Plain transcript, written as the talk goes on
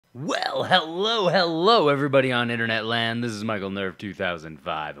Well, hello, everybody on internet land. This is Michael Nerve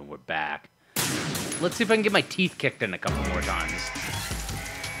 2005, and we're back. Let's see if I can get my teeth kicked in a couple more times.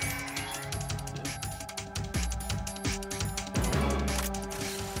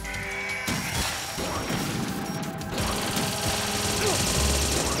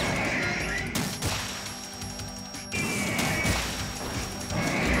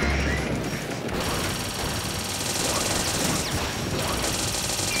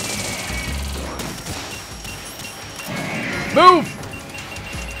 Move!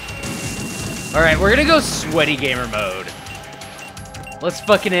 Alright, we're gonna go sweaty gamer mode. Let's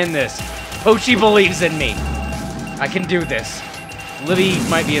fucking end this. Pochi believes in me. I can do this. Libby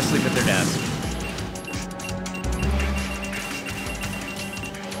might be asleep at their desk.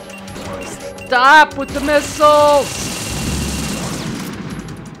 Stop with the missiles!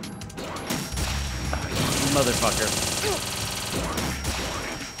 Oh, you motherfucker.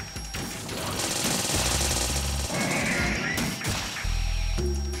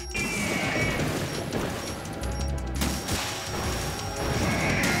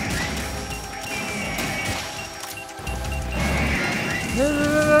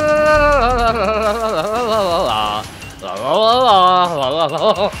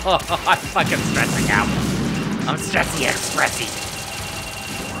 I'm fucking stressing out. I'm stressy expressy.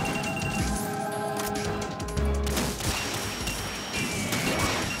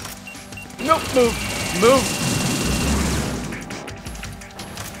 Nope, move.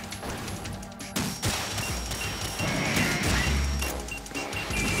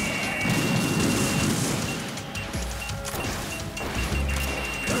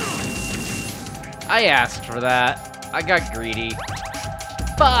 I asked for that. I got greedy.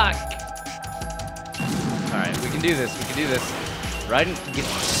 Fuck! Alright, we can do this. Raiden, get your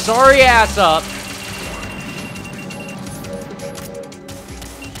sorry ass up.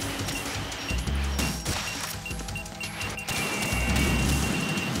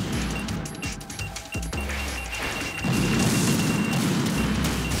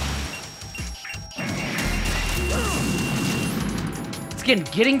 It's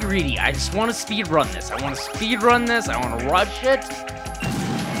getting greedy. I just want to speed run this. I want to rush it.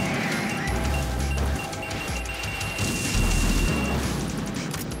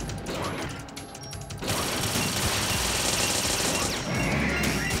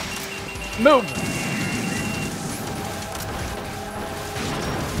 Move!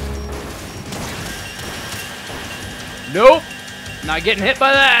 Nope! Not getting hit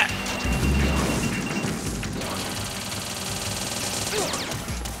by that!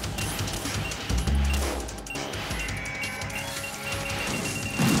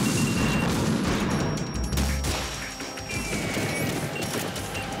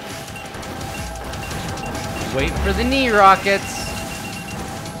 Wait for the knee rockets.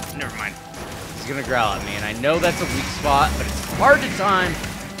 Never mind. He's gonna growl at me, and I know that's a weak spot, but it's hard to time.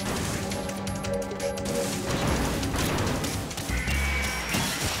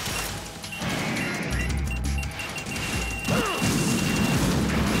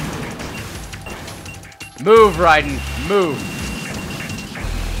 Move, Raiden. Move.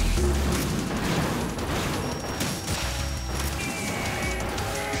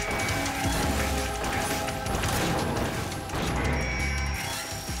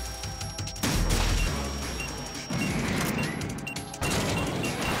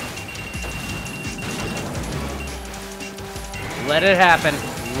 Let it happen.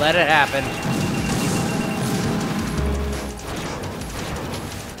 Let it happen.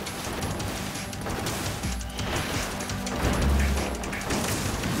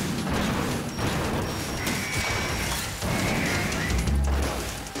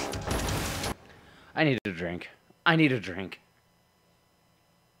 I need a drink. I need a drink.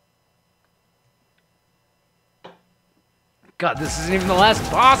 God, this isn't even the last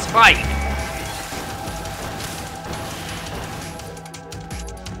boss fight!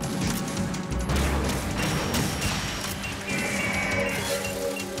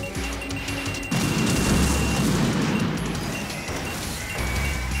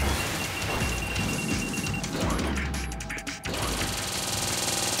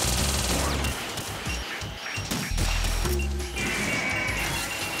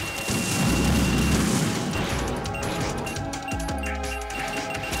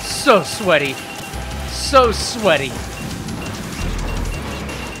 So sweaty. So sweaty.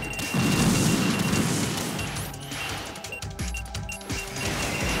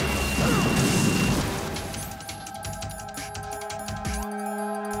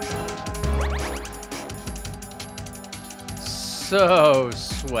 So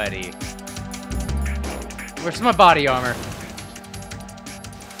sweaty. Where's my body armor?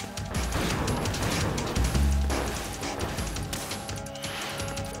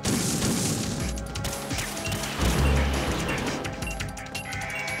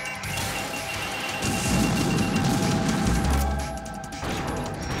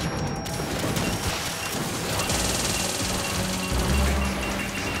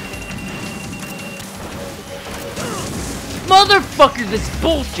 Motherfucker, this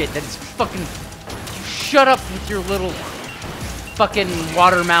bullshit that's fucking... Shut up with your little fucking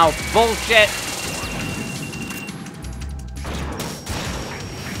water mouth bullshit.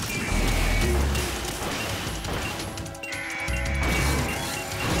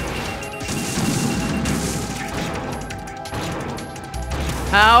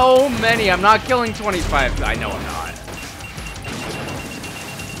 How many? I'm not killing 25. I know I'm not.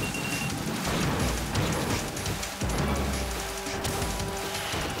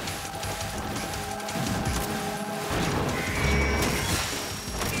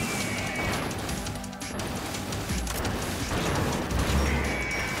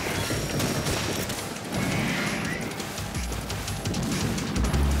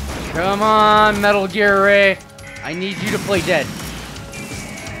 Come on, Metal Gear Ray. I need you to play dead.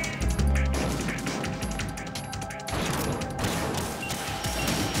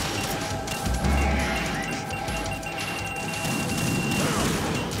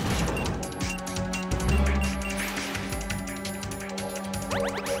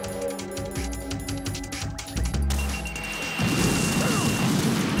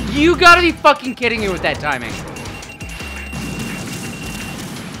 You gotta be fucking kidding me with that timing.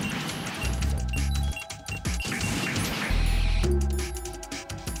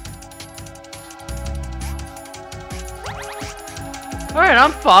 Alright,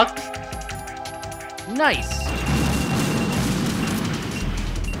 I'm fucked. Nice.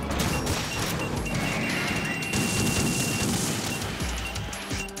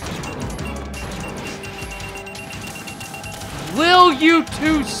 Will you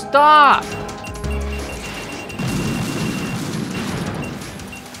two stop?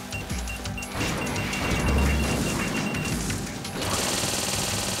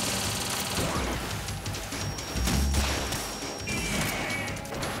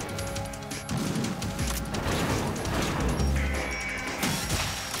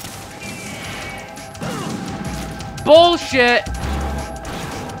 Bullshit!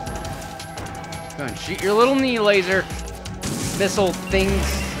 Go and shoot your little knee laser missile things.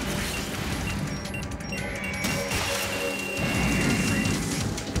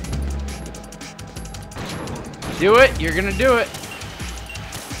 Do it, you're gonna do it.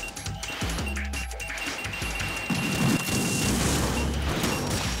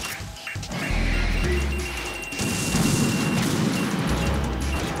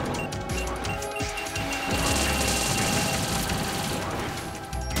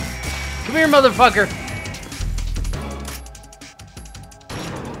 Come here, motherfucker.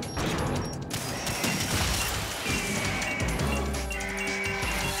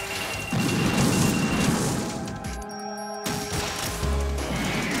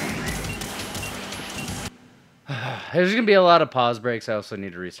 There's gonna be a lot of pause breaks. I also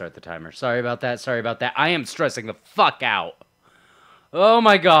need to restart the timer. Sorry about that. Sorry about that. I am stressing the fuck out. Oh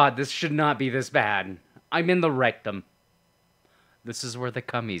my god, this should not be this bad. I'm in the rectum. This is where the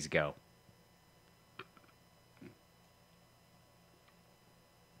cummies go.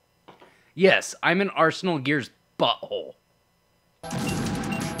 Yes, I'm in Arsenal Gear's butthole.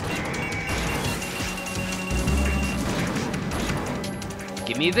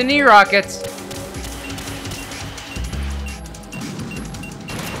 Give me the knee rockets.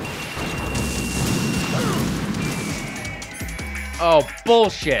 Oh,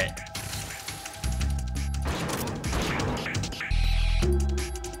 bullshit.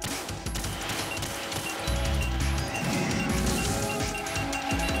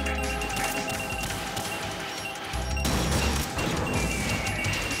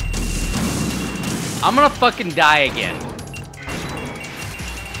 I'm gonna fucking die again.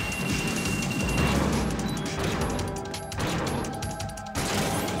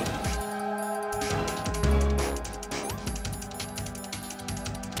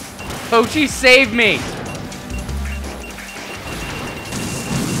 Pochi, save me!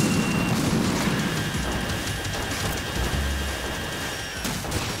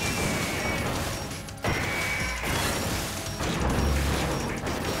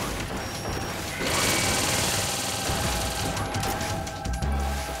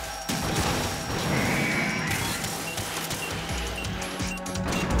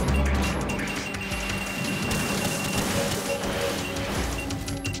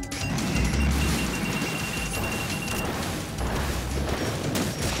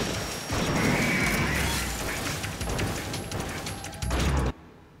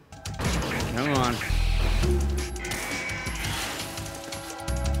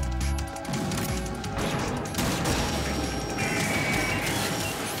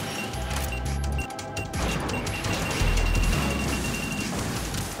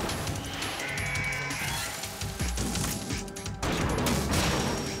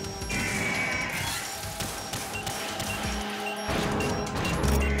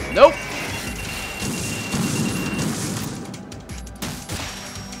 Nope.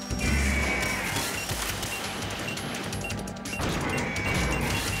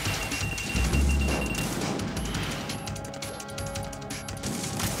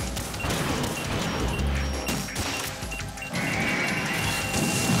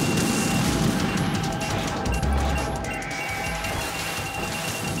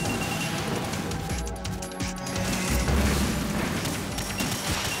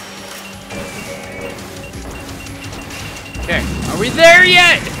 Okay, are we there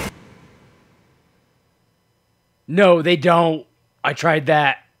yet? No, they don't. I tried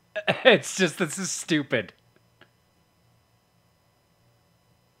that. It's just, this is stupid.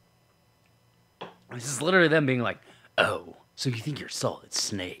 This is literally them being like, oh, so you think you're Solid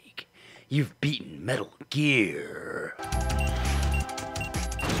Snake? You've beaten Metal Gear.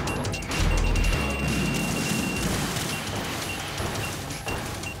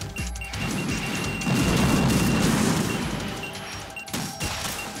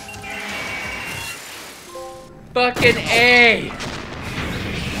 Fucking A!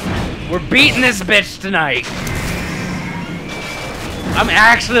 We're beating this bitch tonight. I'm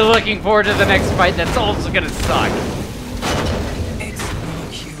actually looking forward to the next fight that's also gonna suck. It's no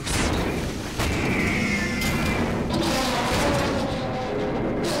use.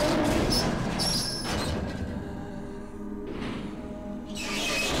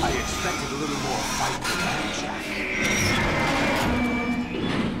 I expected a little more fight than that, Jack.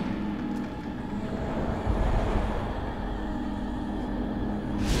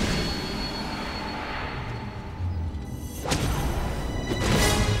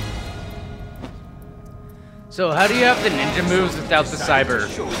 So how do you have the ninja moves without the cyber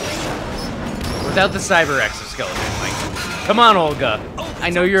exoskeleton? Like, come on, Olga. I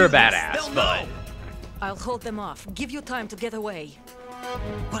know you're a badass, but I'll hold them off. Give you time to get away.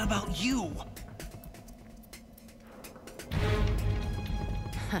 What about you?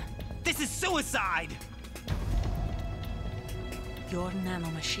 This is suicide! Your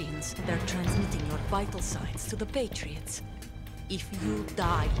nanomachines, they're transmitting your vital signs to the Patriots. If you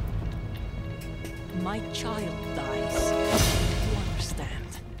die, my child dies. You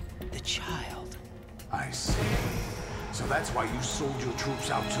understand? The child. I see. So that's why you sold your troops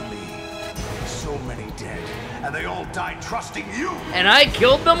out to me. So many dead, and they all died trusting you! and I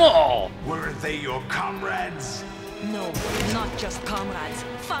killed them all. Weren't they your comrades? No, not just comrades.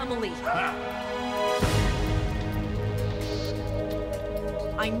 Family.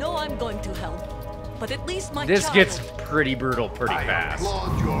 I know I'm going to help, but at least my This child... gets pretty brutal pretty I fast.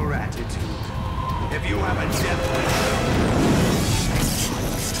 applaud your attitude. If you have a death wish,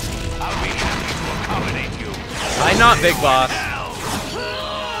 I'll be happy to accommodate you. I not big boss.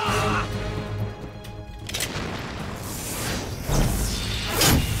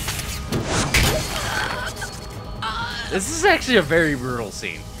 This is actually a very brutal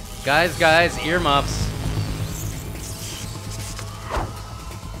scene. Guys, earmuffs.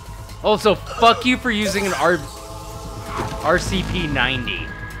 Also, fuck you for using an RCP-90.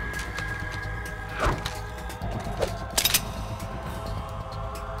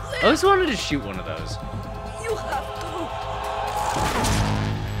 I always wanted to shoot one of those. You have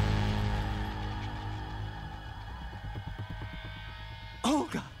to...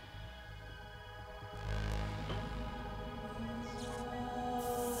 Olga!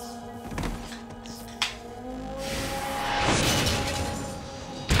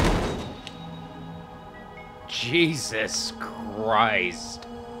 Jesus Christ.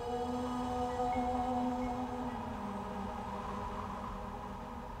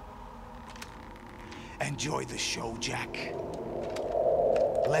 Enjoy the show, Jack.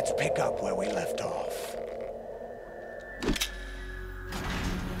 Let's pick up where we left off.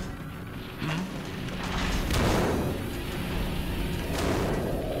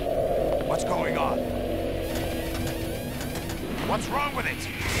 What's going on? What's wrong with it?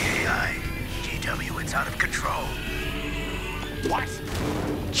 GW, it's out of control. What?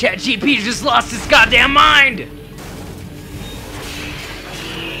 ChatGPT just lost his goddamn mind!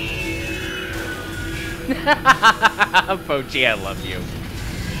 Pochi, I love you.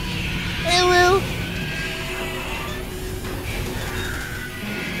 Hello.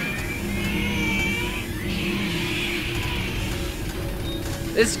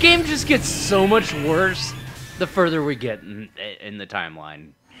 This game just gets so much worse the further we get in the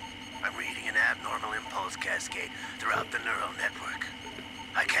timeline. I'm reading an abnormal impulse cascade throughout the neural network.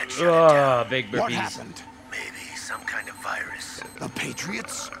 I can't shut it Oh, down. big burpees. What happened? Maybe some kind of virus. The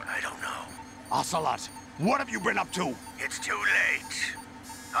Patriots? I don't know. Ocelot, what have you been up to? It's too late.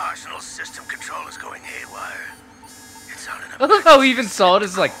 Arsenal's system control is going haywire. It's sounding I love how even Solid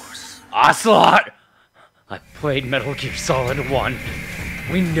is like, Ocelot! I played Metal Gear Solid 1.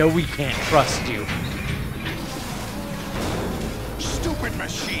 We know we can't trust you. Stupid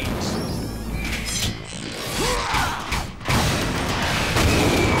machines!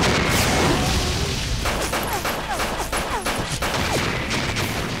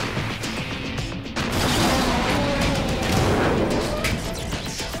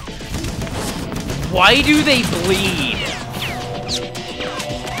 Why do they bleed?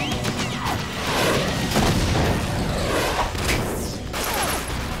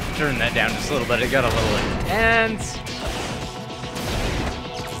 Turn that down just a little bit. It got a little intense.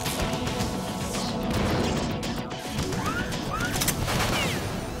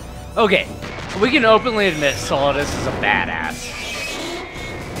 Okay, we can openly admit Solidus is a badass.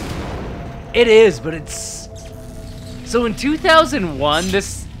 It is, but it's... So in 2001,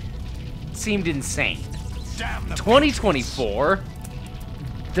 this seemed insane. 2024,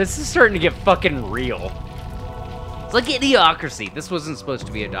 this is starting to get fucking real. It's like Idiocracy. This wasn't supposed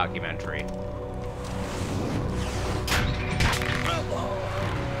to be a documentary.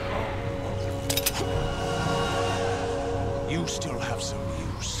 You still have some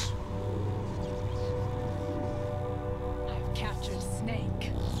use. I've captured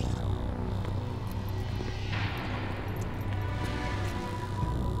Snake.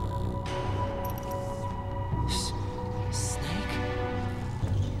 Snake?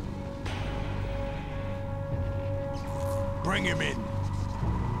 Bring him in.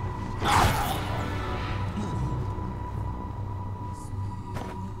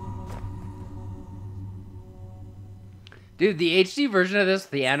 Dude, the HD version of this,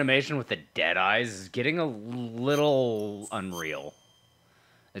 the animation with the dead eyes, is getting a little unreal.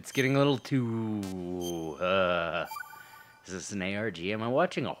 It's getting a little too... Is this an ARG? Am I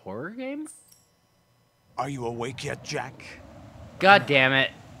watching a horror game? Are you awake yet, Jack? God damn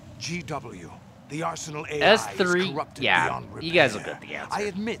it. GW. The Arsenal AI S3, is corrupted yeah, beyond repair. you guys will get the answer. I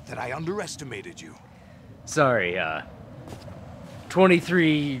admit that I underestimated you. Sorry,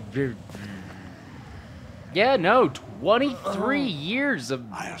 23... Yeah, no, 23 years of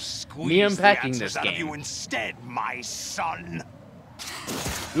I'll squeeze me unpacking the this answers out of game. you instead, my son.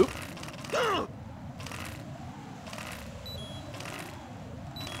 Oop.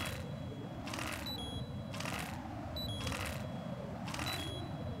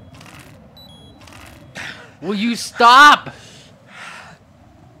 Will you stop?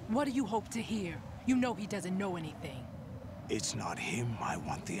 What do you hope to hear? You know he doesn't know anything. It's not him I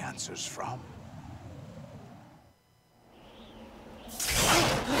want the answers from.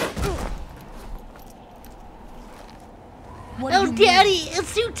 What do you mean? Daddy,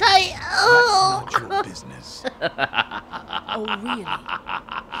 it's too tight. Oh. That's not your business. Oh, really?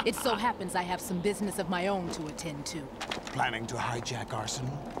 It so happens I have some business of my own to attend to. Planning to hijack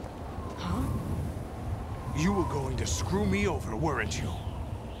Arsenal? Huh? You were going to screw me over, weren't you?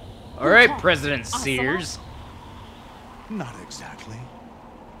 All right, President Sears. Not exactly.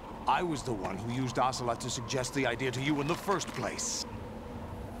 I was the one who used Ocelot to suggest the idea to you in the first place.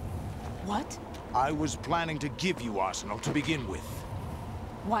 What? I was planning to give you Arsenal to begin with.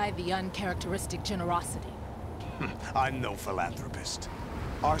 Why the uncharacteristic generosity? I'm no philanthropist.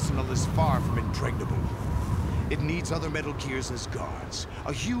 Arsenal is far from impregnable. It needs other Metal Gears as guards,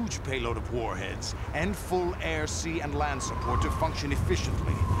 a huge payload of warheads, and full air, sea, and land support to function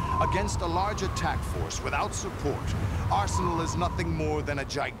efficiently. Against a large attack force without support, Arsenal is nothing more than a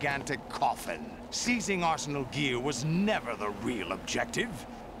gigantic coffin. Seizing Arsenal gear was never the real objective.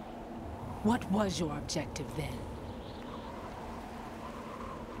 What was your objective then?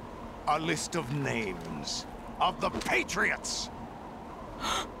 A list of names of the Patriots.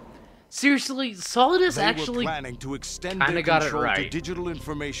 Seriously, Solidus They actually were planning to extend kinda their got it control to right. digital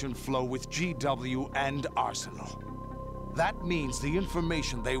information flow with GW and Arsenal. That means the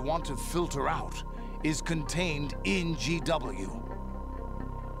information they want to filter out is contained in GW,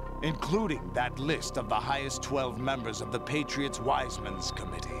 including that list of the highest 12 members of the Patriots Wiseman's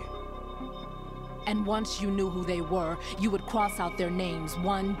Committee. And once you knew who they were, you would cross out their names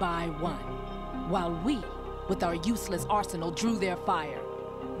one by one, while we, with our useless arsenal, drew their fire.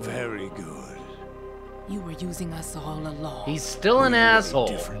 Very good. You were using us all along. He's still an asshole,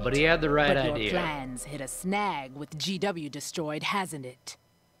 different. but he had the right But your idea. plans hit a snag with GW destroyed, hasn't it?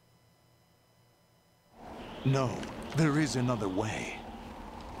 No, there is another way.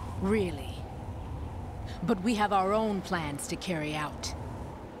 Really? But we have our own plans to carry out.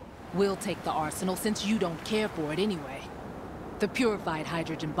 We'll take the arsenal since you don't care for it anyway. The purified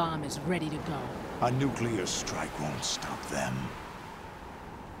hydrogen bomb is ready to go. A nuclear strike won't stop them.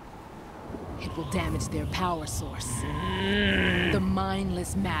 It will damage their power source. The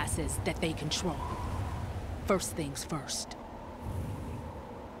mindless masses that they control. First things first.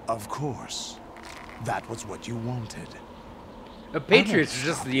 Of course. That was what you wanted. The Patriots are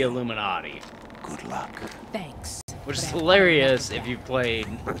just the Illuminati. Good luck. Thanks. Which is but I- hilarious if you played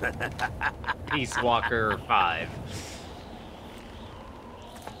Peace Walker 5.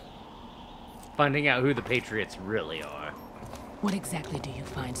 Finding out who the Patriots really are. What exactly do you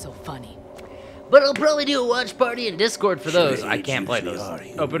find so funny? But I'll probably do a watch party in Discord for those. I Charades can't play usually those. are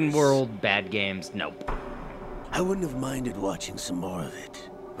humorous. Open world bad games, nope. I wouldn't have minded watching some more of it,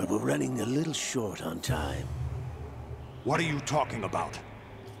 but we're running a little short on time. What are you talking about?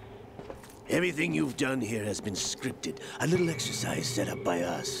 Everything you've done here has been scripted. A little exercise set up by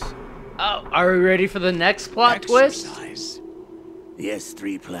us. Oh, are we ready for the next plot twist? Exercise. The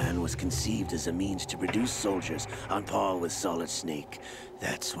S3 plan was conceived as a means to produce soldiers on par with Solid Snake.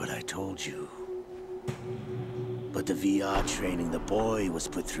 That's what I told you. But the VR training the boy was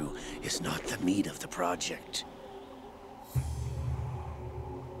put through is not the meat of the project.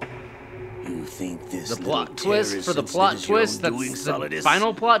 You think this The little plot twist terrorist for the incident plot is your own twist? doing, That's the Solidus?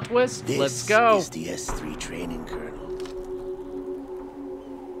 final plot twist? This Let's go. is the S3 training kernel.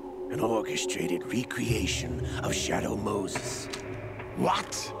 An orchestrated recreation of Shadow Moses.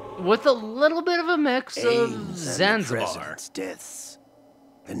 What? With a little bit of a mix of Aims at the Zanzibar. president's deaths.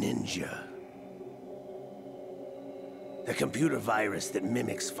 The ninja. The computer virus that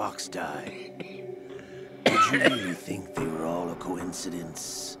mimics Fox Die. Did you really think they were all a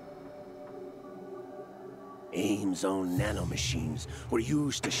coincidence? AIM's own nanomachines were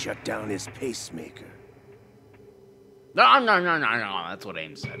used to shut down his pacemaker. No, that's what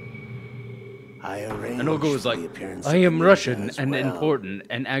Ames said. I arranged And Olga was for like, the appearance I of am the Russian ninja as and well. important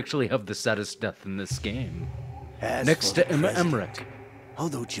and actually have the saddest death in this game. As Next for to the Emma president, Emmerich.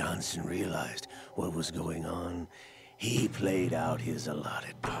 although Johnson realized what was going on, he played out his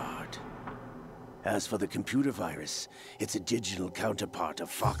allotted part. As for the computer virus, it's a digital counterpart of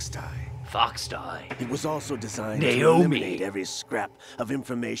Fox Die. Fox Die. It was also designed Naomi. to eliminate every scrap of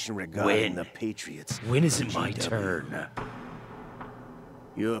information regarding When? the Patriots. When is from it my GW. turn?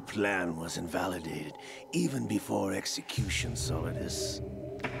 Your plan was invalidated even before execution, Solidus.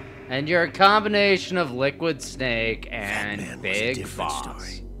 And you're a combination of Liquid Snake That and man was a Big different Boss.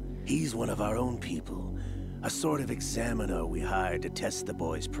 story. He's one of our own people. A sort of examiner we hired to test the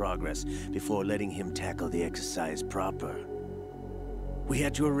boy's progress before letting him tackle the exercise proper. We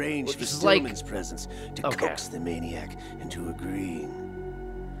had to arrange Which for is like- Stillman's presence to Okay. coax the maniac into agreeing.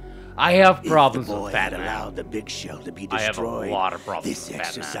 I have If the problems boy with had Fat Man. allowed the big shell to be I have a destroyed, lot of problems this with Fat Man.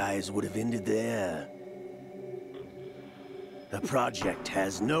 exercise would have ended there. The project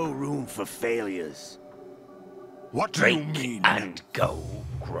has no room for failures. What do you mean? And go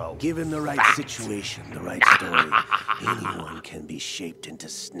grow. Given the right fat. situation, the right story, anyone can be shaped into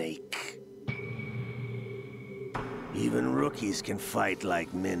Snake. Even rookies can fight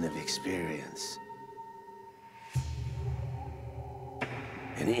like men of experience.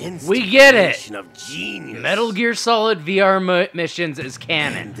 An We get it. installation of genius. Metal Gear Solid VR missions is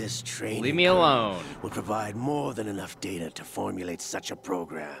canon. And this training Leave me kernel alone. will provide more than enough data to formulate such a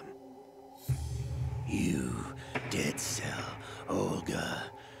program. You, Dead Cell, Olga,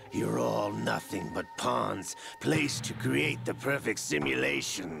 you're all nothing but pawns placed to create the perfect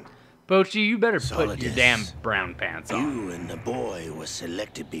simulation. Bochi, you better put your Solidus. damn brown pants on. You and the boy were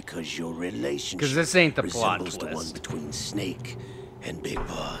selected because your relationship 'Cause this ain't the plot resembles the one twist. between Snake and Big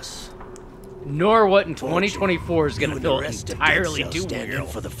Boss. Nor what in 2024 is You gonna and the feel rest of entirely Dead Cell too stand in real.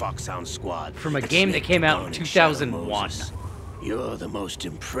 for the Foxhound Squad From a that game that Snake came took out on in in Shadow 2001. Moses. You're the most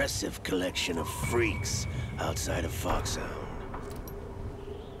impressive collection of freaks outside of Foxhound.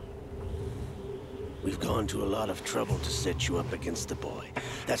 We've gone to a lot of trouble to set you up against the boy.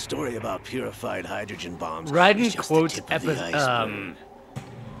 That story about purified hydrogen bombs Raiden is just the quotes tip of the iceberg.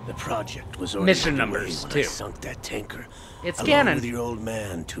 The project was already mission underway numbers, when too. I sunk that tanker. It's along canon. with your old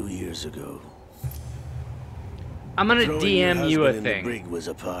man 2 years ago. I'm gonna Throwing DM your you a husband in the thing. brig was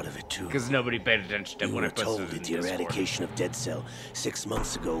a part of it too. Because nobody paid attention to You when I were told posted it that in the Discord. eradication of Dead Cell 6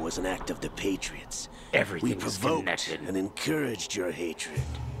 months ago was an act of the Patriots. We Everything's provoked connected. and encouraged your hatred,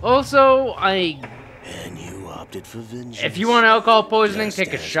 Also, and you opted for vengeance. if you want alcohol poisoning, Just take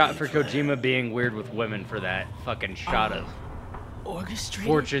a as shot we for planned. Kojima being weird with women for that fucking shot of Orchestrated?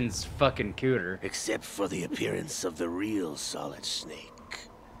 Fortune's fucking cooter. Except for the appearance of the real Solid Snake.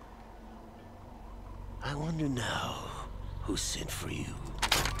 I wonder now who sent for you.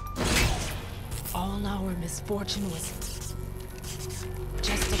 All our misfortune was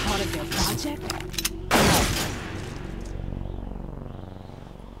just a part of their project?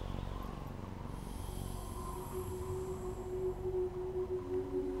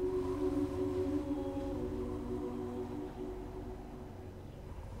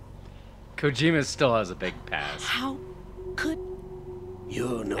 Kojima still has a big past. How could...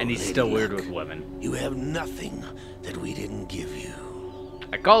 You're no And he's Lady still weird Luck. with women. You have nothing that we didn't give you.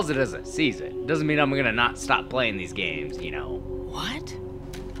 I calls it as I sees it. Doesn't mean I'm gonna not stop playing these games, you know. What?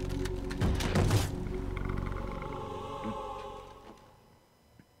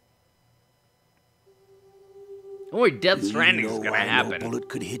 Oh wait, Death Do you Stranding's know gonna why happen. No bullet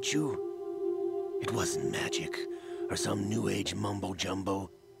could hit you? It wasn't magic, or some new age mumbo jumbo.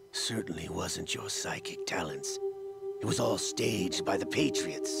 Certainly wasn't your psychic talents. It was all staged by the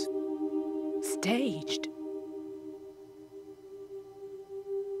Patriots. Staged?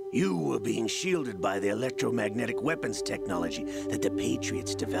 You were being shielded by the electromagnetic weapons technology that the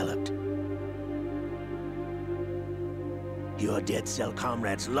Patriots developed. Your dead cell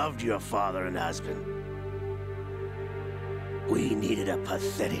comrades loved your father and husband. We needed a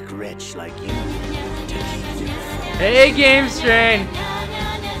pathetic wretch like you to keep them from... Hey, Game Strain!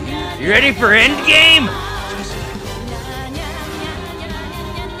 You ready for Endgame?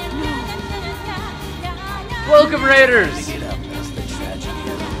 Welcome, Raiders! It up as the tragedy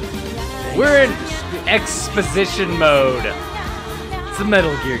of... We're in exposition mode. It's a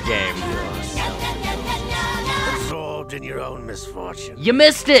Metal Gear game. Absorbed in your own misfortune. You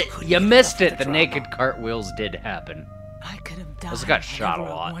missed it! You missed it! The naked cartwheels did happen. I could have died. I also got shot a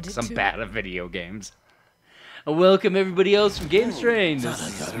whenever I lot, wanted 'cause I'm to. bad at video games. Welcome everybody else from Game Strain. This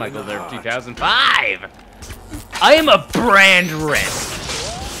is Michael there 2005. I am a brand risk.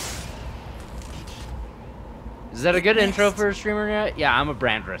 Is that a good intro for a streamer yet? Yeah, I'm a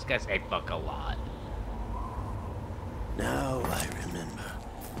brand risk. I say fuck a lot. Now I remember.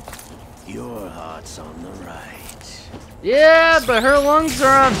 Your heart's on the right. Yeah, but her lungs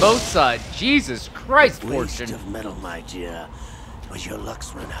are on both sides. Jesus Christ, Waste Fortune. of metal, my dear, but your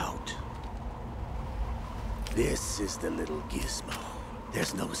luck's run out. This is the little gizmo.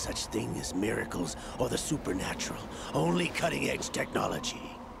 There's no such thing as miracles or the supernatural. Only cutting-edge technology.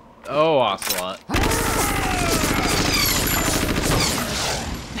 Oh, Ocelot.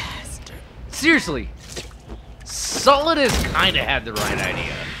 Bastard. Seriously, Solidus kind of had the right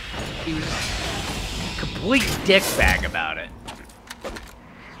idea. He was a complete dickbag about it.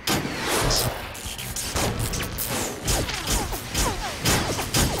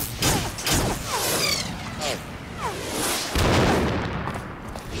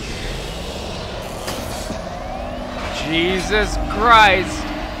 Jesus Christ.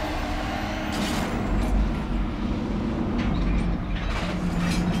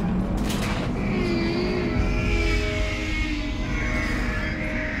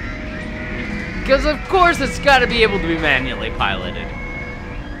 Because of course it's got to be able to be manually piloted.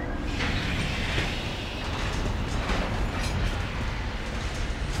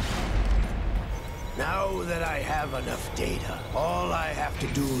 Now that I have enough data, all I have to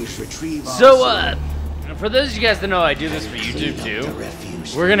do is retrieve our So, for those of you guys that know I do this for YouTube too,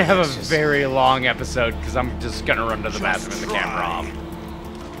 we're gonna have a very long episode because I'm just gonna run to the bathroom with the camera off.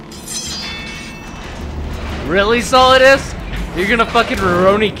 Really, Solidus? You're gonna fucking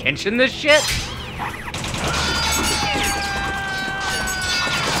Rurouni Kenshin this shit?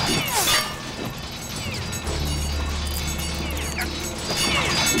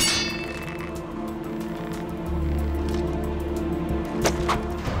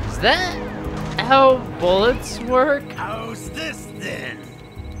 Is that how bullets work? How's this then?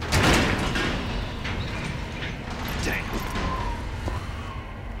 Damn.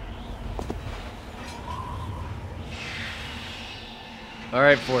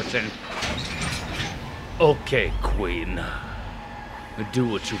 Alright, Fortune. Okay, Queen. Do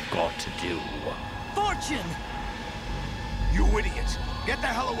what you've got to do. Fortune! You idiot! Get the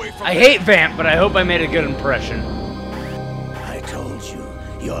hell away from I me! hate Vamp, but I hope I made a good impression. I told you,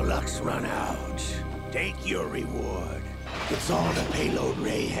 your luck's run out. Take your reward. It's all the payload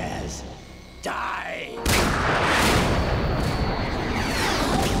Ray has. Die!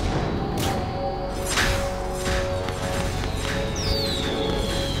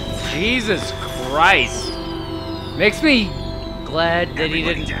 Jesus Christ. Makes me glad that he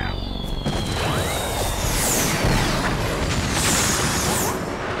Everybody didn't. down.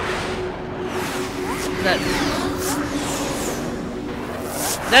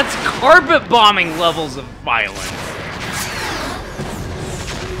 That's carpet bombing levels of violence.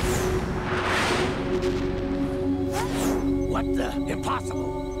 What the? Impossible!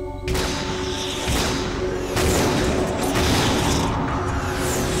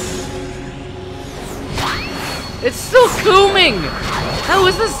 It's still cooming! How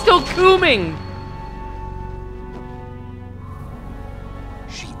is this still cooming?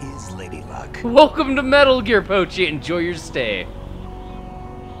 She is Lady Luck. Welcome to Metal Gear, Pochi. Enjoy your stay.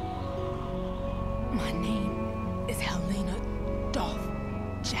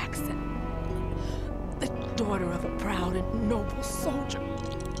 noble soldier.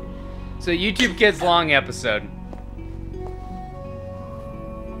 So YouTube Kids long episode.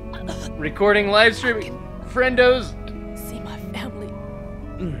 Recording live streaming. Friendos. See my family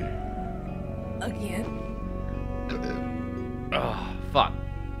again. Oh, fuck.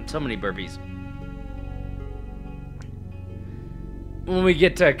 So many burpees. When we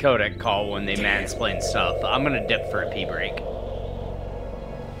get to a codec call when they mansplain stuff, I'm gonna dip for a pee break.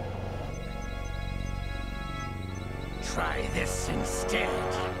 Try this instead.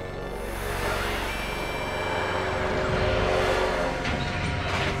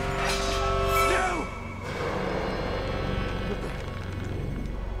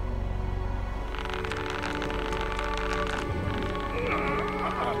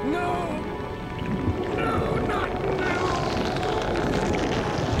 No!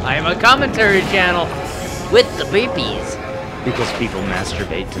 I am a commentary channel with the beepies. Because people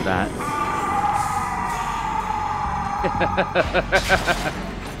masturbate to that.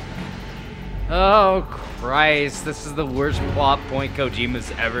 Oh, Christ. This is the worst plot point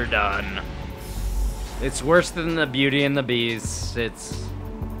Kojima's ever done. It's worse than the Beauty and the Beast. It's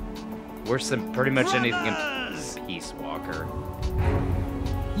worse than pretty much anything in Peace Walker.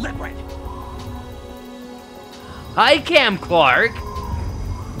 Liquid! Hi, Cam Clark.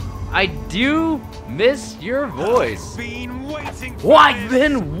 I do miss your voice. I've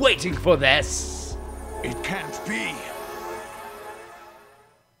been waiting for this. It can't be.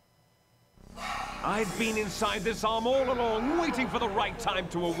 I've been inside this arm all along, waiting for the right time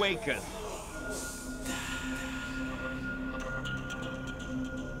to awaken.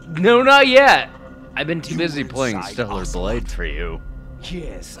 No, not yet. I've been too busy playing Stellar Blade for you.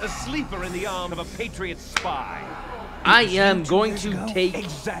 Yes, a sleeper in the arm of a Patriot spy. I am going to take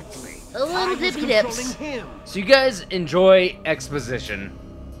Exactly. A little dippy dips. Him. So you guys enjoy exposition.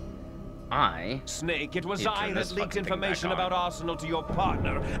 Snake, it was You turn I this that leaked fucking thing information back on. about Arsenal to your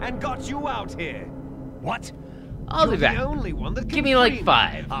partner and got you out here. What? I'll do You're that. the only one that can Give me like free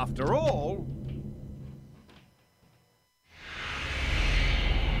 5. After all,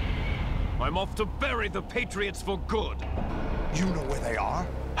 I'm off to bury the Patriots for good. You know where they are?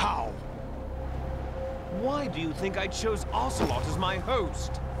 How? Why do you think I chose Ocelot as my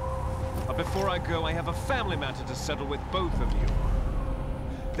host? But before I go, I have a family matter to settle with both of you.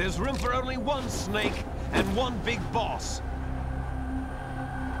 There's room for only one Snake and one big boss.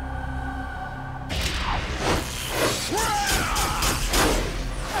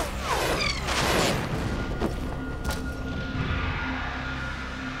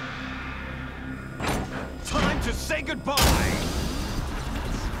 Time to say goodbye!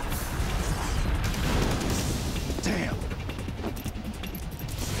 Damn.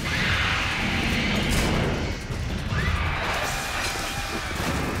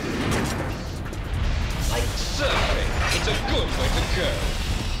 Like surfing, it's a good way to go.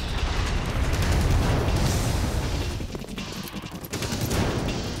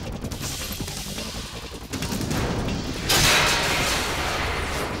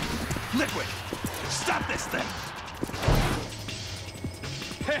 Liquid! Stop this thing!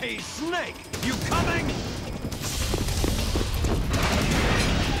 Hey, Snake! You coming?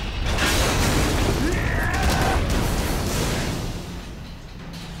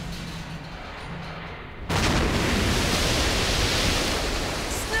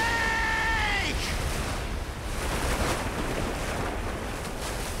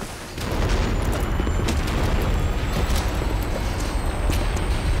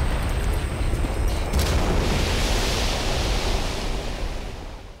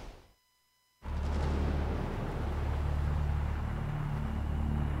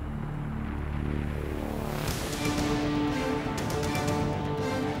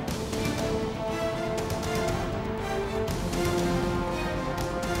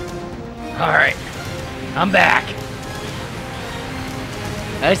 Alright. I'm back.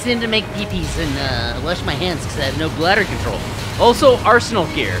 I just need to make pee-pees and wash my hands because I have no Bladder control. Also, Arsenal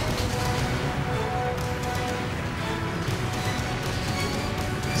gear.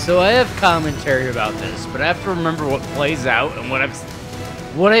 So I have commentary about this, but I have to remember what plays out and what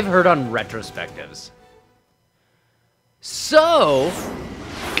I've heard on retrospectives. So,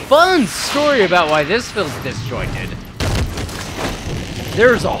 fun story about why this feels disjointed.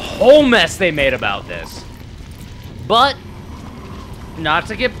 There's a whole mess they made about this. But, not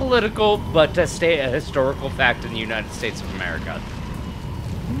to get political, but to state a historical fact in the United States of America.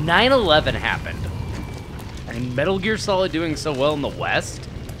 9/11 happened. And Metal Gear Solid doing so well in the West,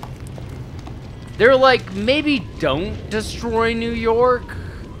 they're like, maybe don't destroy New York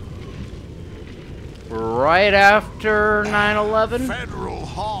right after 9/11. Federal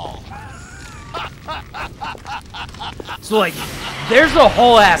Hall. So, like, there's a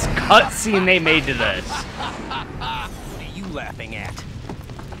whole ass cutscene they made to this. What are you laughing at?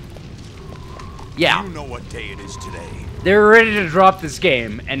 Yeah. You know what day it is today. They were ready to drop this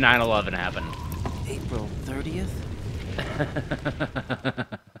game, and 9/11 happened. April 30th?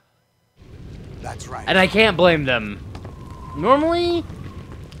 That's right. And I can't blame them. Normally,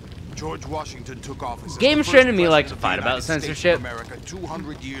 George Washington took office as Game the first Stranded me like president to of the fight about United States of censorship. America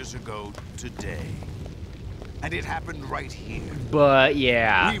 200 years ago today. And it happened right here. But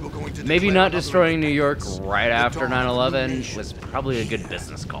yeah, We were going to maybe declare not another destroying New York independence. right The after dawn of a new 9/11 nation. was probably a good Here.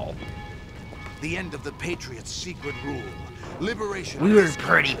 business call. The end of the Patriots' secret rule. Liberation. We of were this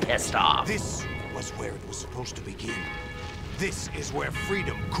pretty country. pissed off. This was where it was supposed to begin. This is where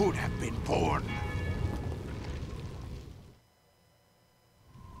freedom could have been born.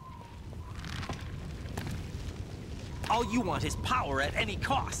 All you want is power at any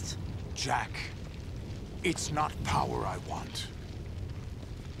cost. Jack, it's not power I want.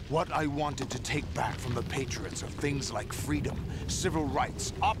 What I wanted to take back from the Patriots are things like freedom, civil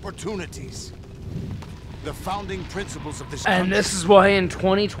rights, opportunities. The founding principles of this country. And this is why in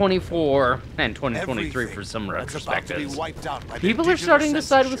 2024 and 2023 Everything for some that's about to be retrospectives, wiped out by the people are digital starting to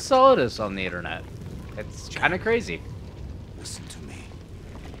side with censorship. Solidus on the internet. It's kind of crazy. Listen to me.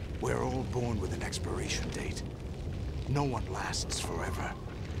 We're all born with an expiration date. No one lasts forever.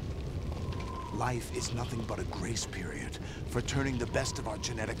 Life is nothing but a grace period for turning the best of our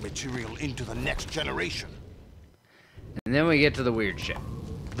genetic material into the next generation. And then we get to the weird shit.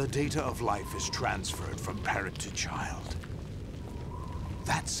 The data of life is transferred from parent to child.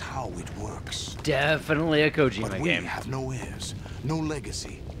 That's how it works. Definitely a But Kojima we game. have no heirs, no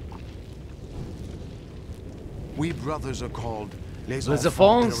legacy. We brothers are called les Les enfants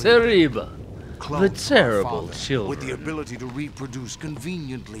enfants terribles. terribles. Clones The of our terrible father, children. with the ability to reproduce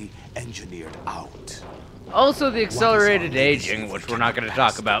conveniently engineered out. Also the accelerated legacy aging, if which we we're not cannot going to talk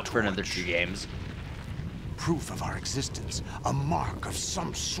pass the about for another torch? 2 games. Proof of our existence, a mark of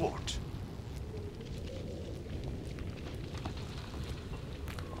some sort.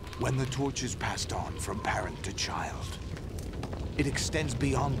 When the torch is passed on from parent to child, it extends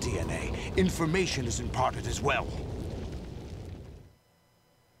beyond DNA. Information is imparted as well.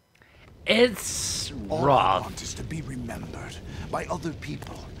 It's All I rough, want is to be remembered by other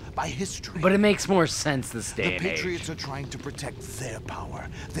people, by history. but it makes more sense this day The and Patriots age. are trying to protect their power,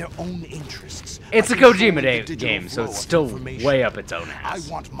 their own interests. It's by a Kojima controlling the day digital game, so flow it's of still information. way up its own I ass.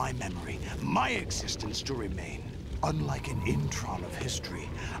 want my memory, my existence to remain. Unlike an intron of history.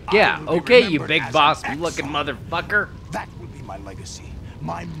 Yeah, I will be okay, you remembered big as boss an looking exile. motherfucker. That will be my legacy,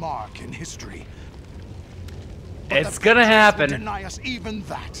 my mark in history. But It's the gonna Patriots will happen. Deny us even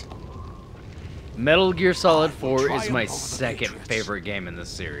that. Metal Gear Solid I will 4 is triumph my over the second Patriots. favorite game in this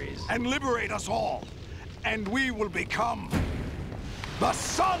series. And liberate us all. And we will become the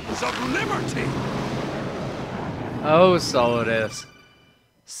Sons of Liberty. Oh, Solidus.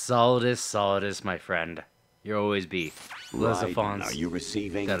 Solidus, my friend. You'll always be. Les Raiden, enfants are you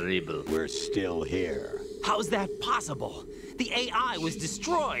receiving? terribles. We're still here. How's that possible? The AI was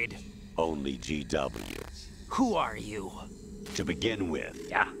destroyed. Only GW. Who are you? To begin with,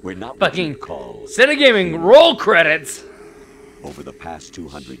 Yeah. we're not what Fucking you'd call. Cine Gaming roll credits! Over the past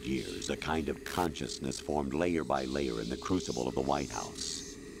 200 years, a kind of consciousness formed layer by layer in the crucible of the White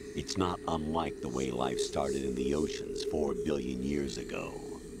House. It's not unlike the way life started in the oceans 4 billion years ago.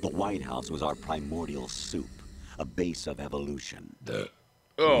 The White House was our primordial soup, a base of evolution.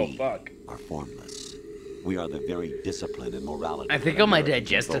 We are formless. We are the very discipline and morality. I think that all my Americans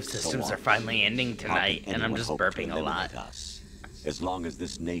digestive invoked so systems are often. finally ending How can tonight, and I'm anyone just hope to burping a lot. eliminate us? As long as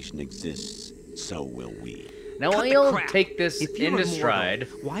this nation exists, so will we. Now, Cut while the you'll crap. take this If you're into immortal, stride,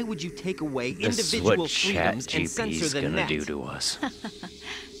 why would you take away this is individual what freedoms and censor ChatGPT's the gonna net? do to us.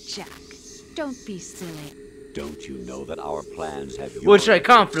 Jack, don't be silly. Don't you know that our plans have Which I yours,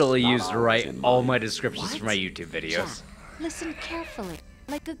 confidently not use to ours, write in all mind? my descriptions for What? my YouTube videos. Jack, listen carefully,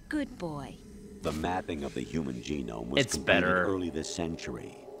 like a good boy. The mapping of the human genome was It's completed better. early this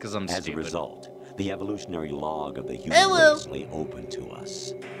century. 'Cause I'm As stupid. a result, the evolutionary log of the human Hello. race lay open to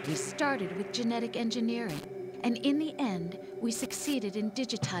us. We started with genetic engineering, and in the end, we succeeded in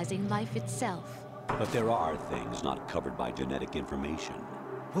digitizing life itself. But there are things not covered by genetic information.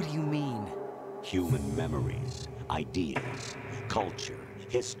 What do you mean? Human memories, ideas, culture,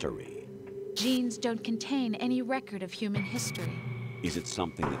 history. Genes don't contain any record of human history. Is it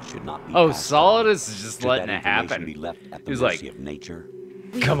something that should not be Oh, passed on? Solidus is just Should letting that it happen. information be left at the He's mercy like, of nature?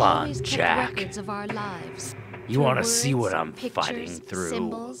 We Come always on, kept Jack. records of our lives. You through wanna see words, what I'm pictures, fighting through?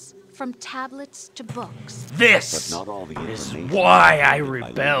 Symbols, from tablets to books. This But not all the is information why I provided by later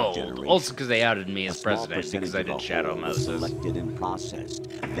rebelled. generations. Also because they outed me A as small president because percentage I of the did Shadow whole was Moses. selected and processed,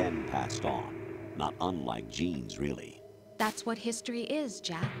 then passed on. Not unlike genes, really. That's what history is,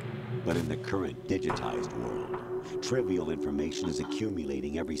 Jack. But in the current digitized world, trivial information is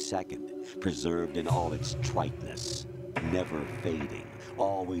accumulating every second, preserved in all its triteness, never fading,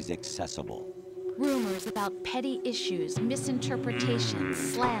 always accessible. Rumors about petty issues, misinterpretations,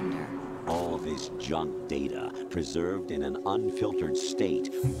 slander. All this junk data, preserved in an unfiltered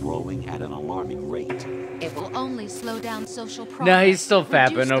state, growing at an alarming rate. It will only slow down social progress. No, he's still reduce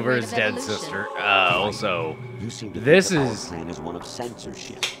fapping the over rate his of dead evolution. sister. Also, You seem to this think that our is plan is one of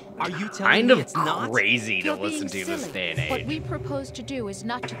censorship. Are you telling kind me of it's not? crazy to You're listen being to this silly. day and What age. we propose to do is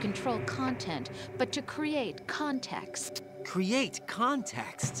not to control content, but to create context. Create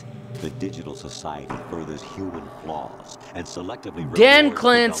context. The digital society furthers human flaws and selectively Dan rewards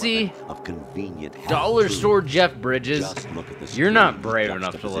Clancy, development of convenient Dollar half-truths. Store Jeff Bridges. Just look at the You're not strange brave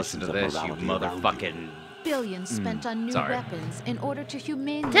enough to listen to juxtapositions this, of you morality around motherfucking. Billions spent on new sorry. weapons in order to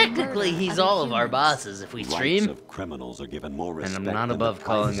humanely Technically, murder he's other all of our humans. bosses if we Rights stream. of criminals are given more And I'm respect not than above the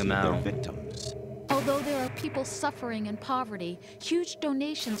calling privacy them of their out. victims. Although there are people suffering in poverty, huge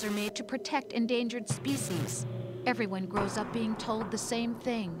donations are made to protect endangered species. Everyone grows up being told the same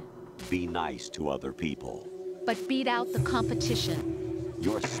thing. Be nice to other people. But beat out the competition.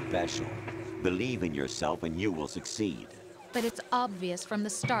 You're special. Believe in yourself and you will succeed. But it's obvious from the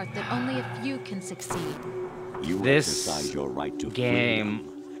start that only a few can succeed. You This exercise your right to game-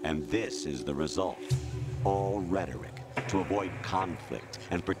 freedom, and this is the result. All rhetoric to avoid conflict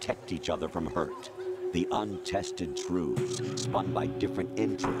and protect each other from hurt. The untested truths, spun by different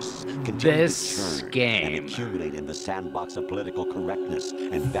interests, continue This to churn game and accumulate in the sandbox of political correctness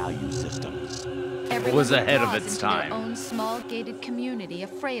and value systems. Everyone was ahead of withdraws its into time. their own small gated community,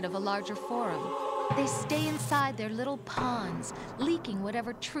 afraid of a larger forum. They stay inside their little ponds, leaking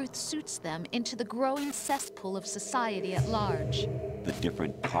whatever truth suits them into the growing cesspool of society at large. The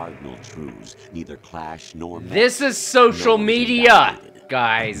different cardinal truths neither clash nor match. This is social No one's media, invalidated.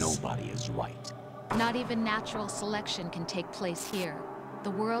 guys. Nobody is right. Not even natural selection can take place here.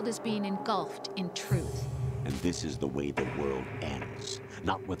 The world is being engulfed in truth. And this is the way the world ends.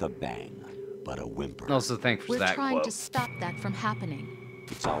 Not with a bang, but a whimper. Also, thanks for We're that trying quote. to stop that from happening.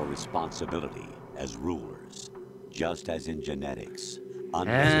 It's our responsibility as rulers, just as in genetics.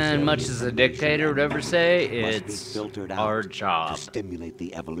 And much as a dictator would ever say, must be it's filtered out our to job. stimulate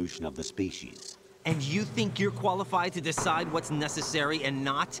the evolution of the species. And you think you're qualified to decide what's necessary and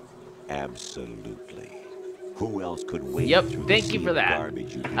not? Absolutely. Who else could wade Yep, through the thank sea you for of that.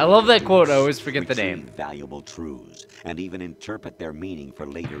 garbage you I love that produce, quote, I always forget the retrieve name. valuable truths and even interpret their meaning for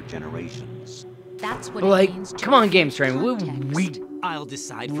later generations. That's what Like, it means to come on, create Games Train. context. We I'll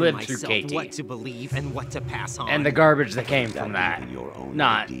decide for Live through myself KT. what to believe and what to pass on. and the garbage that came Is from that that, even your own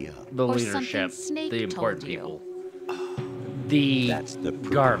not idea? the Or leadership, something Snake the important told you. people. The That's the proof of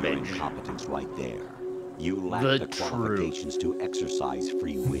your garbage. incompetence right there. You lack The the qualifications to exercise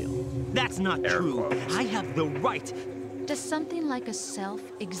free will. That's not Air true. quotes. I have the right. Does something like a self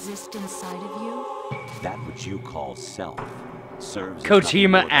exist inside of you? That which you call self serves as nothing Kojima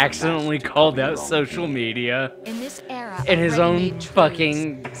more than a accidentally mask to called cover out your own social pain. media In this era in of his own ready-made truths,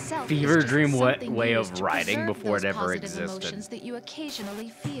 fucking self fever is just dream something way you of use to writing preserve before it those ever positive existed. emotions that you occasionally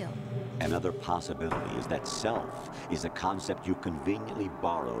feel. Another possibility is that self is a concept you conveniently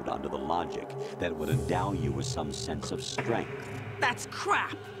borrowed under the logic that would endow you with some sense of strength. That's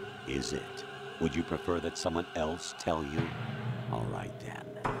crap. Is it? Would you prefer that someone else tell you? All right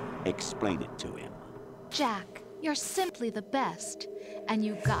then. Explain it to him. Jack, you're simply the best, and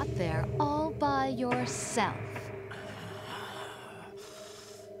you got there all by yourself.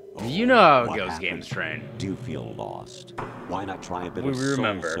 You know how it What goes, happened? Games Train. Do you feel lost? Why not try a bit We of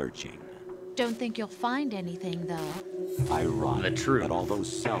remember. soul searching? Don't think you'll find anything, though. Ironic, The truth. but although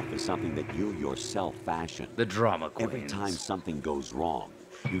self is something that you yourself fashion, The drama every queens. time something goes wrong,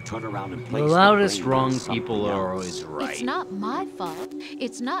 you turn around and The place loudest blame wrong on something people are else. always right. It's not my fault.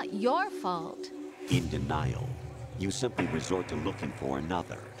 It's not your fault. In denial, you simply resort to looking for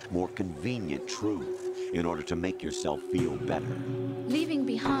another, more convenient truth in order to make yourself feel better. Leaving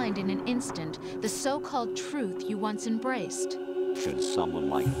behind in an instant the so-called truth you once embraced. Should someone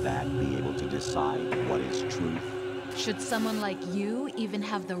like that be able to decide what is truth? Should someone like you even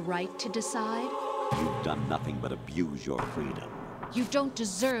have the right to decide? You've done nothing but abuse your freedom. You don't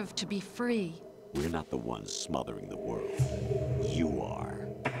deserve to be free. We're not the ones smothering the world. You are.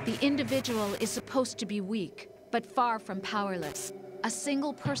 The individual is supposed to be weak, but far from powerless. A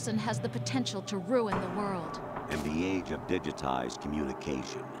single person has the potential to ruin the world. And the age of digitized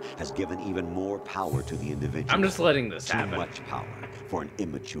communication has given even more power to the individual. I'm just letting this happen. Too much power for an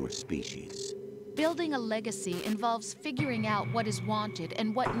immature species. Building a legacy involves figuring out what is wanted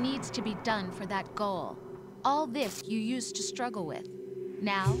and what needs to be done for that goal. All this you used to struggle with.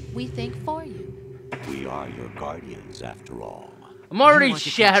 Now, we think for you. We are your guardians, after all. I'm already You want to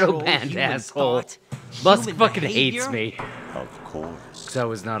shadow control banned, human asshole. thought, Musk human fucking behavior? hates me. Of course. Because I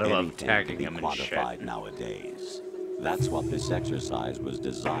was not allowed Anything tagging can be him and shit. quantified nowadays. That's what this exercise was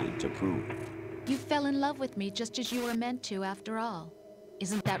designed to prove. You fell in love with me just as you were meant to, after all.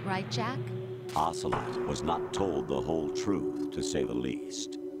 Isn't that right, Jack? Ocelot was not told the whole truth, to say the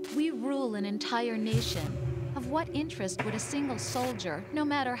least. We rule an entire nation. Of what interest would a single soldier, no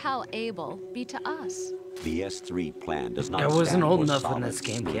matter how able, be to us? The S3 plan does not I wasn't stand old for enough when solid this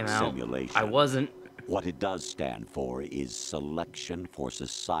game snake came out. simulation. I wasn't. What it does stand for is selection for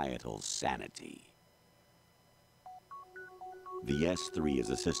societal sanity. The S3 is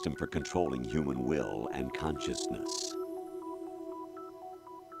a system for controlling human will and consciousness.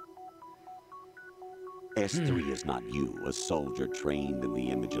 S3 is not you, a soldier trained in the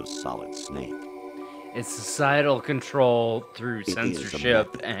image of Solid Snake. It's societal control through It is a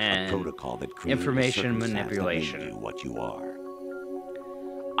censorship method, and a protocol that creates information a circumstance manipulation. that made you what you are.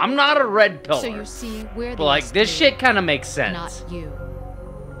 I'm not a red pillar. So you see, we're but the like, this S3, shit kind of makes sense. not you.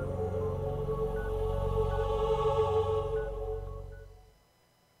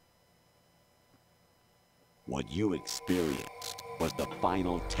 What you experienced was the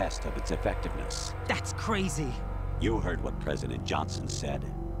final test of its effectiveness. That's crazy. You heard what President Johnson said.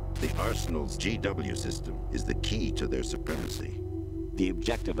 The Arsenal's GW system is the key to their supremacy. The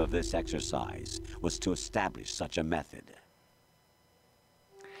objective of this exercise was to establish such a method.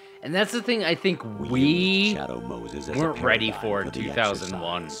 And that's the thing I think We we used Shadow Moses as a weren't ready paradigm for in the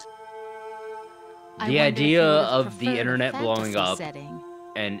 2001. exercise. I The wonder if idea you would have of the preferred a internet blowing fantasy up setting.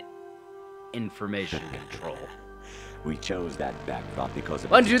 and information control. We chose that backdrop because of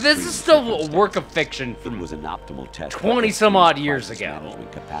Well, its dude, this is extreme still a work of circumstances. fiction It from was an optimal test. 20 of some S3's odd years crisis ago.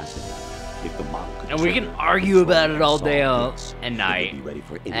 management capacity. If the model could And we can trigger, argue control, about it all and day solve this, and it night, would be ready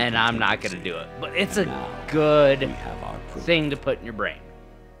for any and I'm not gonna contingency. do it. But it's And a now, good we have our proof. thing to put in your brain.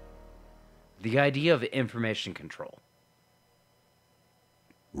 The idea of information control.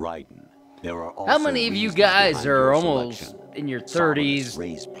 Raiden. There are also How many of you reasons guys behind are your almost selection. in your Solomon 30s,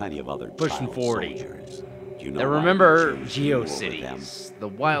 raised plenty of other pushing child 40? soldiers. Do you know That why we remember chose you over them? GeoCities, the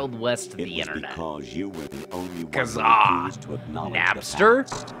wild west of It the was internet. because you were the only one Cause, who refused to acknowledge Napster?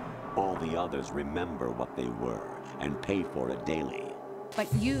 the past. All the others remember what they were and pay for it daily.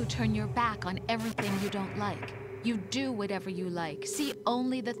 But you turn your back on everything you don't like. You do whatever you like, see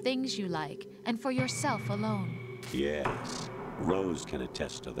only the things you like, and for yourself alone. Yes, Rose can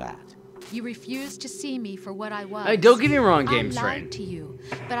attest to that. You refused to see me for what I was. Hey, don't get me wrong, I Game lied Train. to you,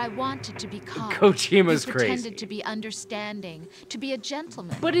 but I wanted to be calm. Kojima's you pretended crazy. to be understanding, to be a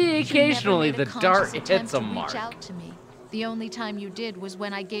gentleman. But You never occasionally made a the conscious dart attempt hits a to mark. reach out to me. The only time you did was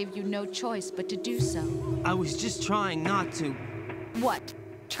when I gave you no choice but to do so. I was just trying not to. What?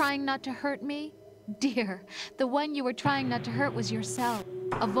 Trying not to hurt me? Dear, the one you were trying not to hurt was yourself.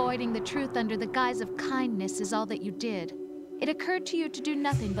 Avoiding the truth under the guise of kindness is all that you did. It occurred to you to do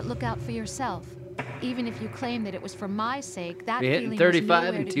nothing but look out for yourself. Even if you claim that it was for my sake, that We hitting feeling 35 was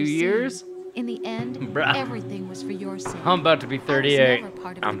nowhere in to 2 be seen. years? In the end, Bruh. everything was for your sake. I'm about to be I was 38. never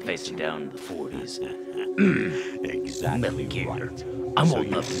part of I'm the facing picture. down to the 40s. Exactly Gear. right. I'm So old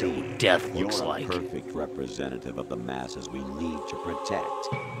you enough to know see, what death you're looks a like. perfect representative of the masses we need to protect.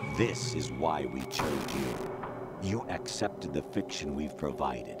 This is why we chose you. You accepted the fiction we've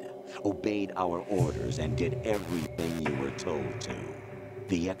provided, obeyed our orders, and did everything you were told to.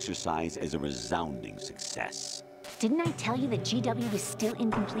 The exercise is a resounding success. Didn't I tell you that GW was still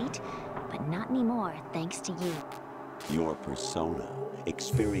incomplete? But not anymore, thanks to you. Your persona,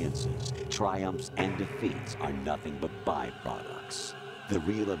 experiences, triumphs, and defeats are nothing but byproducts. The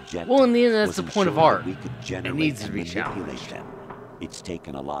real objective Well, in the end, that's was the point of ensuring art. we could generate needs to and be manipulate challenged. them. It's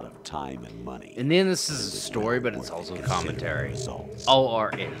taken a lot of time and money. In the end, this is a story, but it's also a commentary. All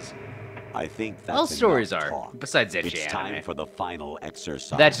art is. I think that's All stories enough are, talk. besides edgy It's anime. time for the final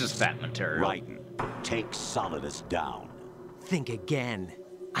exercise. That's just fat material. Raiden, take Solidus down. Think again.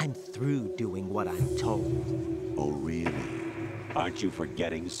 I'm through doing what I'm told. Oh, really? Aren't you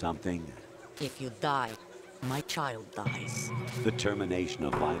forgetting something? If you die, my child dies. The termination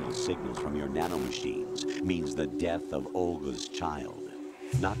of vital signals from your nanomachines means the death of Olga's child.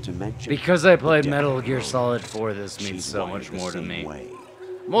 Not to mention... Because I played the death Metal of Gear Olga. Solid 4, this means She's so wired much the more to same me. way.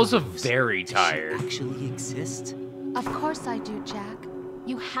 I'm also very tired. Actually exist? Of course I do, Jack.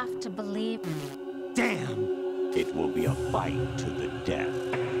 You have to believe me. Damn! It will be a fight to the death.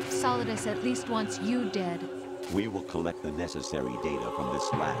 Solidus at least wants you dead. We will collect the necessary data from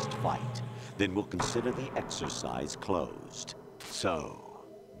this last fight. Then we'll consider the exercise closed. So,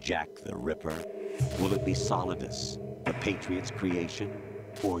 Jack the Ripper, will it be Solidus, the Patriot's creation,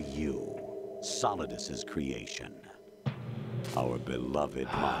 or you, Solidus's creation? Our beloved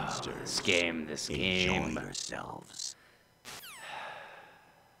monsters. This game. Enjoy yourselves.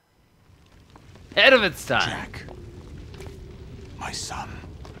 Ahead of its time. Jack, my son.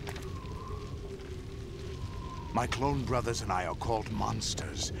 My clone brothers and I are called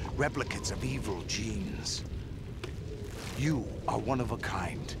monsters, replicates of evil genes. You are one of a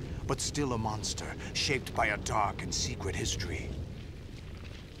kind, but still a monster, shaped by a dark and secret history.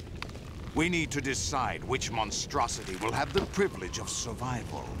 We need to decide which monstrosity will have the privilege of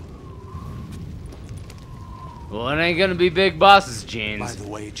survival. Well, it ain't gonna be Big Boss's genes. By the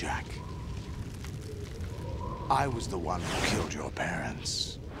way, Jack, I was the one who killed your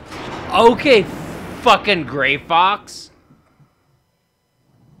parents. Okay, fucking Gray Fox.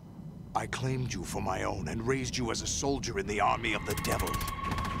 I claimed you for my own and raised you as a soldier in the army of the devil.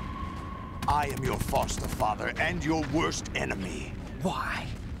 I am your foster father and your worst enemy. Why?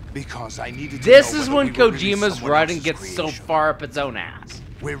 Because I needed to This know is whether when we were really Kojima's someone writing else's gets creation. so far up its own ass.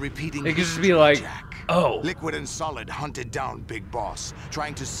 We're repeating It could just history, be like, Jack. oh. Liquid and Solid hunted down Big Boss,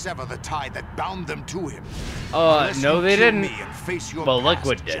 trying to sever the tie that bound them to him. Unless no you they kill didn't. me and face your But past,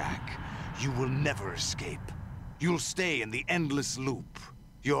 Liquid did. Jack, you will never escape. You'll stay in the endless loop,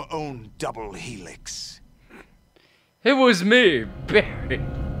 your own double helix. It was me, Barry.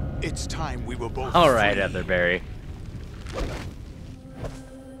 It's time we were both All right, free. Other Barry.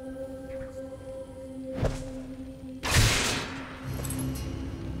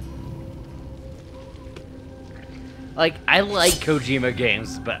 Like, I like Kojima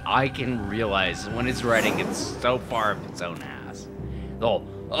games, but I can realize when it's writing it's so far up its own ass. Oh,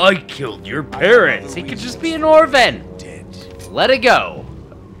 I killed your parents. He could just be an orphan. Dead. Let it go.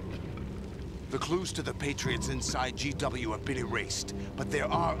 The clues to the Patriots inside GW have been erased, but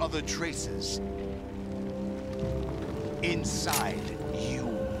there are other traces. Inside you.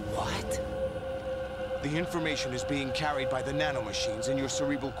 What? The information is being carried by the nanomachines in your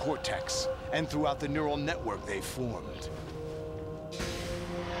cerebral cortex, and throughout the neural network they formed.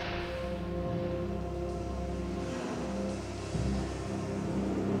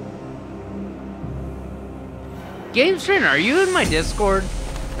 Games Trainer, are you in my Discord?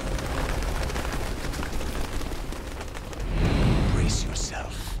 Brace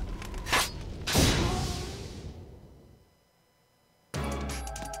yourself.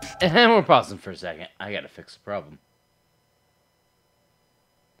 And we're pausing for a second. I gotta fix the problem.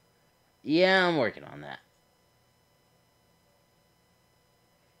 Yeah, I'm working on that.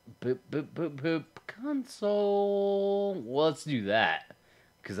 Boop, boop, boop, boop. Console. Well, let's do that.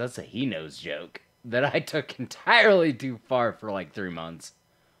 Because that's a he knows joke that I took entirely too far for like 3 months.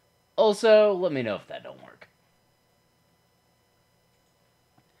 Also, let me know if that don't work.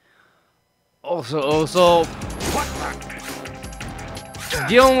 Also,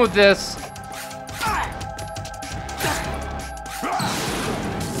 dealing with this.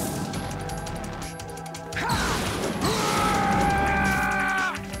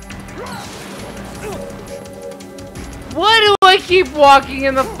 Why do I keep walking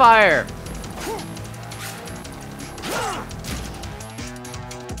in the fire?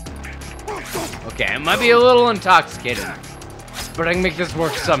 Okay, it might be a little intoxicated, but I can make this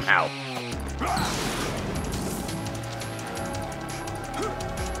work somehow.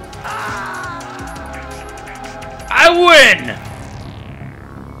 I win!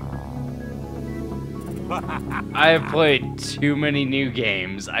 I have played too many new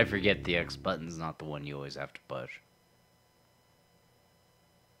games. I forget the X button's not the one you always have to push.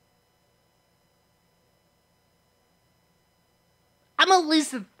 I'm at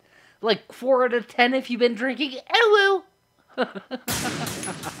least like 4 out of 10 if you've been drinking. Hello.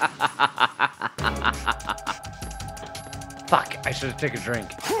 Fuck, I should have taken a drink.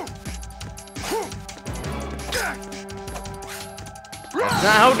 That's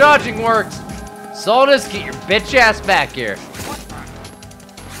not how dodging works. Solidus, get your bitch ass back here.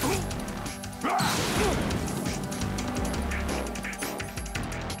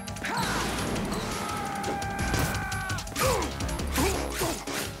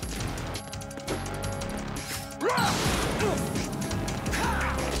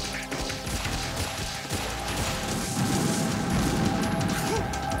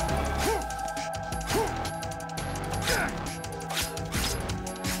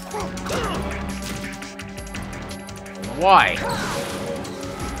 Why?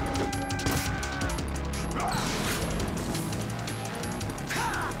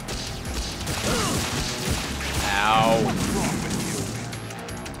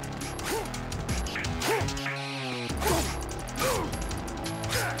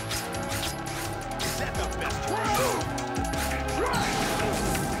 best you can do?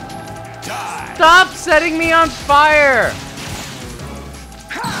 Die! Stop setting me on fire!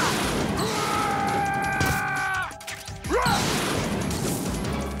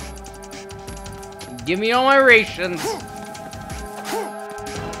 Give me all my rations.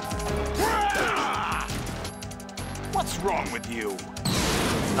 What's wrong with you?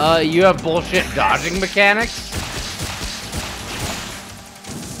 You have bullshit dodging mechanics?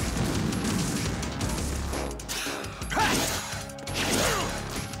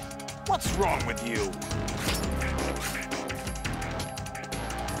 What's wrong with you?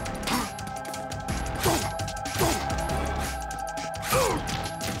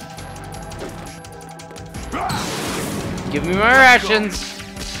 Give me my rations.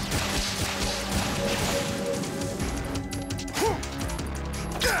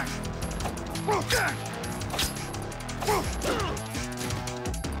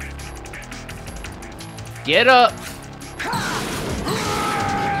 Get up. Is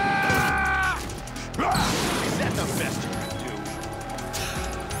that the best you can do?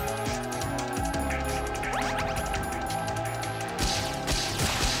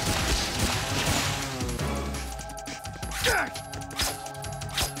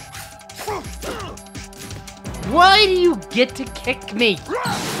 Why do you get to kick me?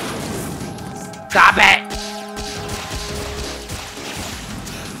 Stop it!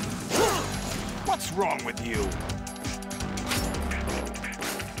 What's wrong with you?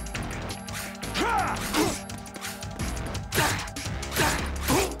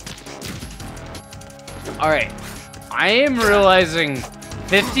 Alright, I am realizing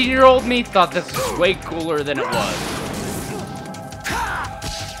 15-year-old me thought this was way cooler than it was.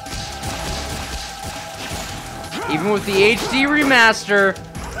 Even with the HD remaster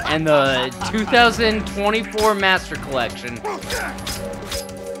and the 2024 Master Collection.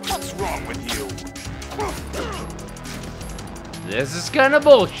 What's wrong with you? This is kind of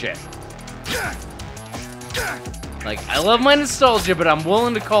bullshit. Like, I love my nostalgia, but I'm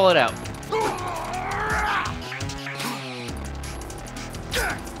willing to call it out.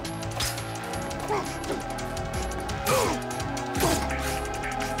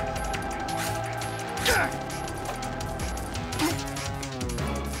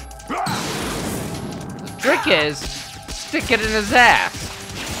 The trick is, stick it in his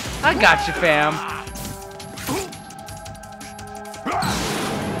ass. I got you, fam.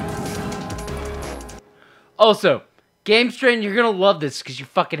 Also, Game Strain, you're gonna love this because you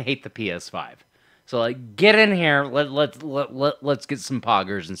fucking hate the PS5. So, like, get in here, let's get some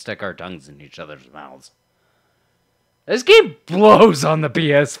poggers and stick our tongues in each other's mouths. This game blows on the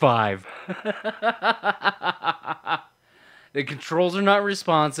PS5. The controls are not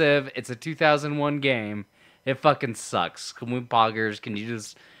responsive. It's a 2001 game. It fucking sucks. Can we poggers? Can you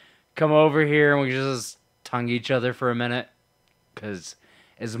just come over here and we just tongue each other for a minute? Because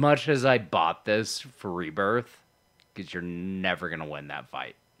as much as I bought this for Rebirth, because you're never going to win that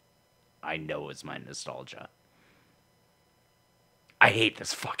fight. I know it's my nostalgia. I hate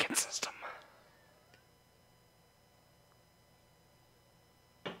this fucking system.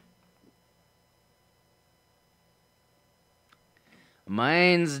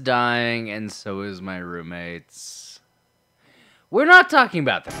 Mine's dying, and so is my roommate's. We're not talking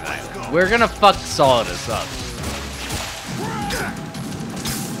about that tonight. We're gonna fuck Solidus up.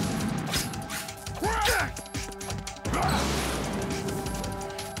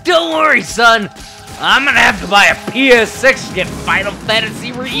 Don't worry, son. I'm gonna have to buy a PS6 to get Final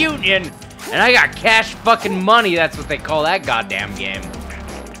Fantasy Reunion. And I got cash fucking money. That's what they call that goddamn game.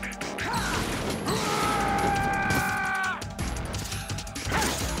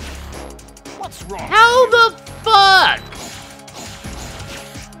 What's wrong? How the fuck?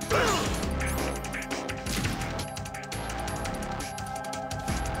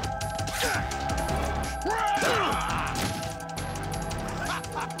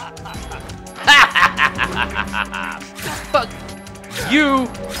 Fuck you,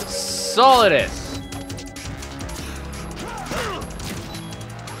 Solidus.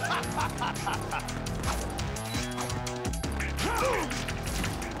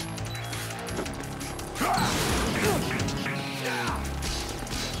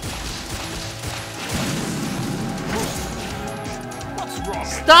 What's wrong?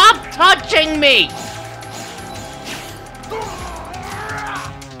 Stop touching me!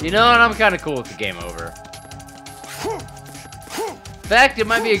 You know what? I'm kind of cool with the game over. In fact, it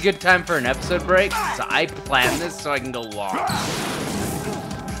might be a good time for an episode break, so I planned this so I can go long.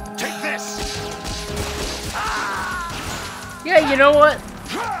 Take this! Yeah, you know what?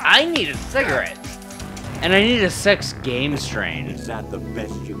 I need a cigarette. And I need a 6 game strain. Is that the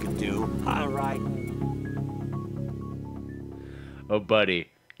best you can do? All right. Oh, buddy,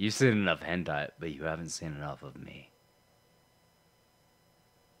 you've seen enough hentai, but you haven't seen enough of me.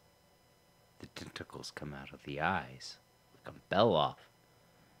 The tentacles come out of the eyes, like a Belloff.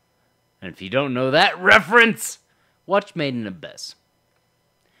 And if you don't know that reference, watch Made in Abyss.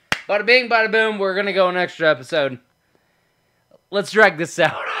 Bada bing, bada boom, we're gonna go an extra episode. Let's drag this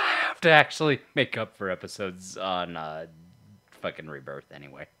out. I have to actually make up for episodes on fucking Rebirth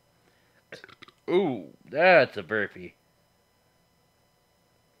anyway. Ooh, that's a burpee.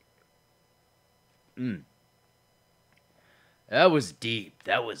 That was deep.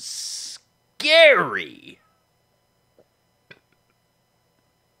 That was scary.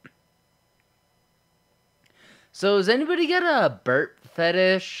 So, has anybody got a burp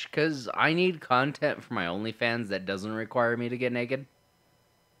fetish? Because I need content for my OnlyFans that doesn't require me to get naked.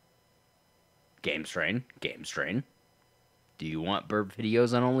 Game Strain. Game Strain. Do you want burp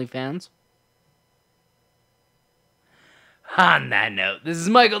videos on OnlyFans? On that note, this is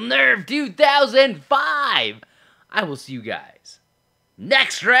Michael Nerve 2005. I will see you guys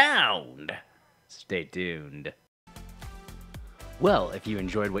next round. Stay tuned. Well, if you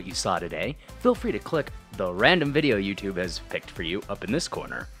enjoyed what you saw today, feel free to click the random video YouTube has picked for you up in this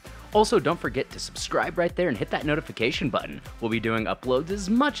corner. Also, don't forget to subscribe right there and hit that notification button. We'll be doing uploads as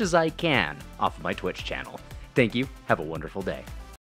much as I can off of my Twitch channel. Thank you. Have a wonderful day.